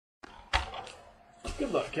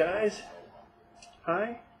Good luck, guys.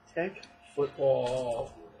 High Tech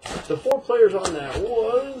Football. The 4 players on that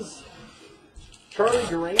was Charlie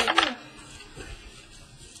Granger.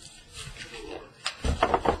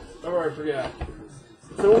 Oh, I forgot.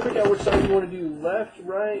 So we'll figure out which side you want to do. Left,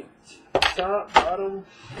 right, top, bottom.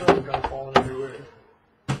 Oh, I'm kind of falling everywhere.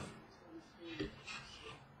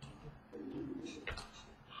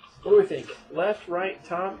 What do we think? Left, right,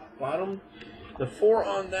 top, bottom? The 4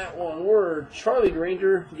 on that one were Charlie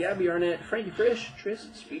Granger, Gabby Arnett, Frankie Frisch, Tris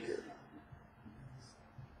Speaker.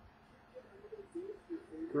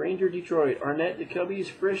 Granger, Detroit. Arnett, the Cubbies.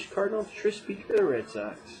 Frisch, Cardinals. Tris Speaker, the Red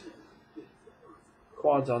Sox.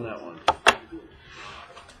 Quads on that one.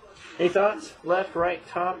 Any thoughts? Left, right,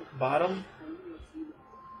 top, bottom?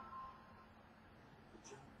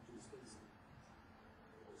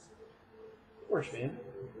 Worse, man.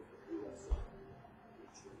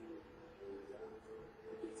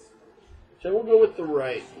 So we'll go with the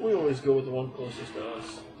right. We always go with the one closest to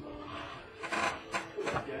us.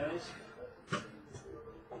 Guys.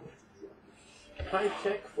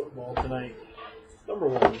 High-tech football tonight. Number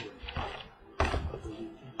 1.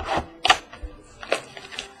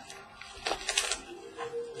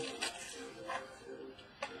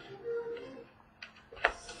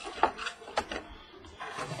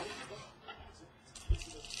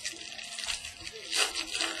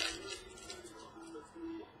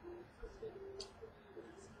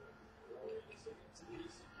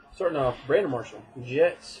 Starting off, Brandon Marshall,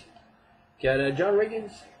 Jets. Got John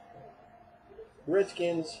Riggins,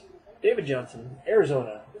 Redskins. David Johnson,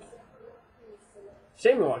 Arizona.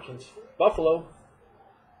 Sammy Watkins, Buffalo.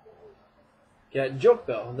 Got Joke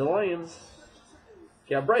Bell, the Lions.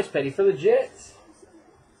 Got Bryce Petty for the Jets.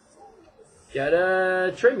 Got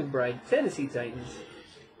Trey McBride, Tennessee Titans.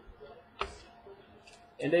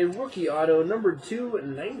 And a rookie auto, number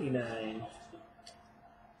 2/99.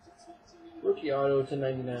 Rookie auto to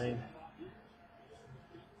 99.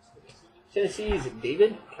 Tennessee's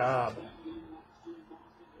David Cobb.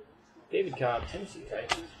 David Cobb, Tennessee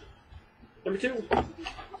Titans. Number 2.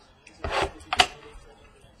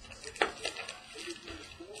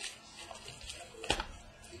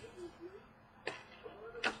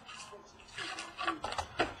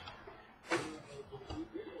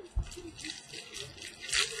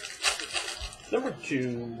 Number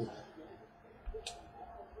 2.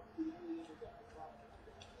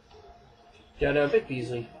 Got Vic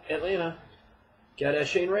Beasley, Atlanta. Got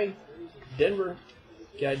Shane Ray, Denver.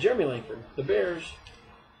 Got Jeremy Langford, the Bears.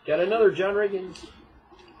 Got another John Riggins.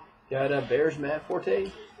 Got Bears, Matt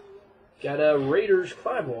Forte. Got Raiders,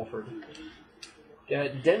 Clive Walford.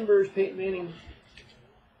 Got Denver's Peyton Manning.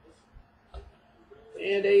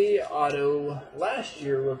 And a auto, last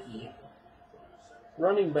year rookie.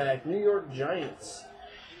 Running back, New York Giants,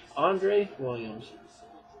 Andre Williams.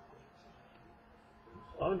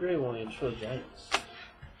 Andre Williams for the Giants.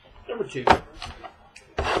 Number 2.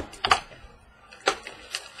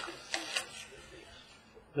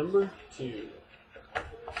 Number 2.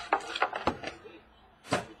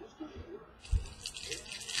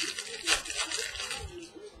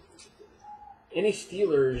 Any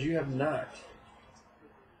Steelers you have not?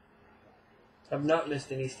 Have not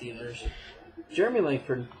missed any Steelers. Jeremy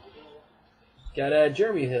Langford. Got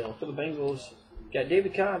Jeremy Hill for the Bengals. Got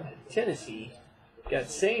David Cobb, Tennessee. Got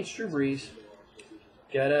Saints, Drew Brees.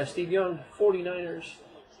 Got Steve Young, 49ers.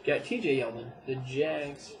 Got TJ Yeldon, the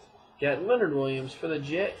Jags. Got Leonard Williams for the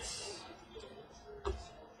Jets.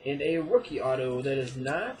 And a rookie auto that is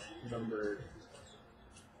not numbered.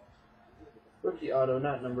 Rookie auto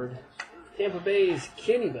not numbered. Tampa Bay's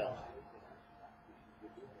Kenny Bell.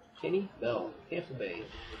 Kenny Bell, Tampa Bay.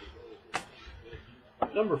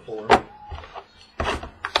 Number 4.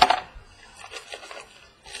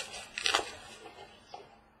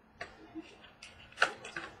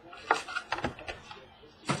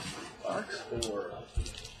 Box 4.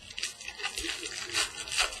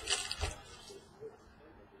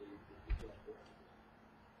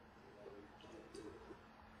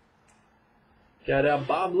 Got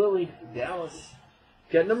Bob Lilly, Dallas.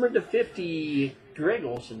 Got number to 50, Greg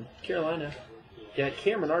Olson, Carolina. Got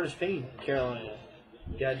Cameron Artis Payne, Carolina.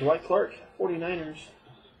 Got Dwight Clark, 49ers.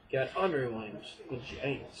 Got Andre Williams, the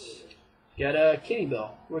Giants. Got Kenny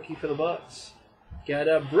Bell, rookie for the Bucks.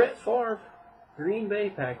 Got Brett Favre, Green Bay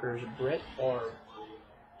Packers, Brett Favre.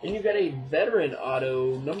 And you got a veteran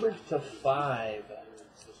auto, numbered to 5.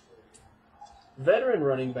 Veteran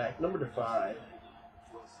running back, numbered to 5.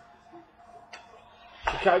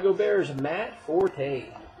 Chicago Bears, Matt Forte.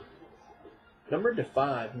 Numbered to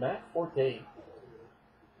 5, Matt Forte.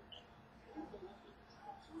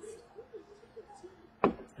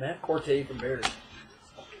 Matt Forte from Bears.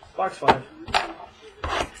 Box 5.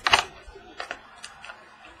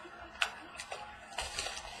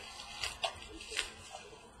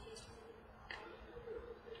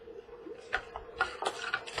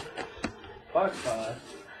 Box 5.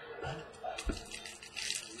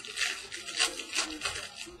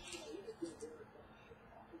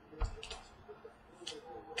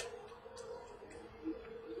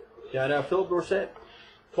 Got Philip Dorsett,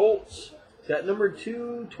 Colts. Got number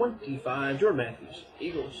 225, Jordan Matthews,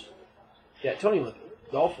 Eagles. Got Tony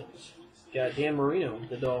Lippett, Dolphins. Got Dan Marino,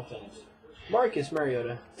 the Dolphins. Marcus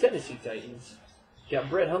Mariota, Tennessee Titans. Got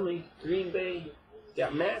Brett Hundley, Green Bay.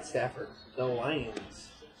 Got Matt Stafford, the Lions.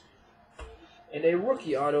 And a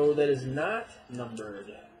rookie auto that is not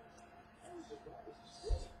numbered.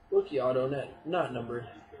 Rookie auto not numbered.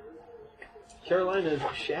 Carolina's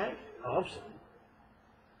Shaq Thompson.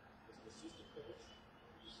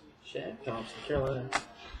 Shaq Thompson, Carolina.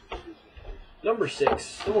 Number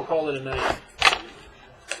 6. Then we'll call it a night.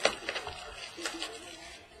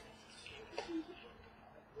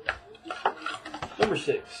 Number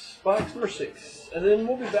 6. Box number 6. And then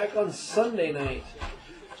we'll be back on Sunday night.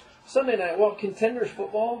 Sunday night, we'll have Contenders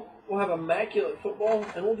football. We'll have Immaculate football.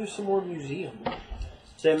 And we'll do some more museum.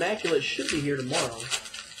 So Immaculate should be here tomorrow.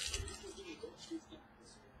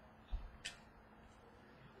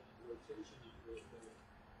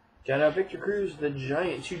 Got Victor Cruz, the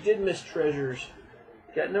Giants. You did miss treasures.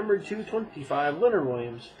 Got number 225, Leonard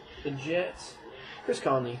Williams, the Jets. Chris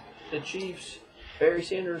Conley, the Chiefs. Barry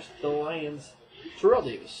Sanders, the Lions. Terrell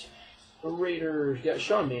Davis, the Raiders. Got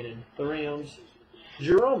Sean Mannon, the Rams.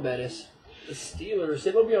 Jerome Bettis, the Steelers.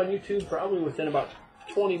 It'll be on YouTube probably within about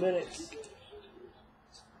 20 minutes.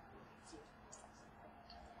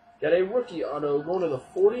 Got a rookie auto going to the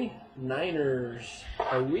 49ers.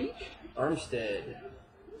 Arik Armstead.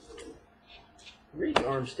 Arik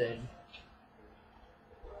Armstead.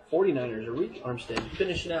 49ers, Arik Armstead.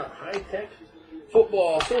 Finishing out high-tech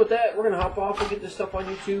football. So with that, we're going to hop off and get this stuff on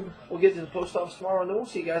YouTube. We'll get to the post office tomorrow, and then we'll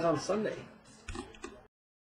see you guys on Sunday.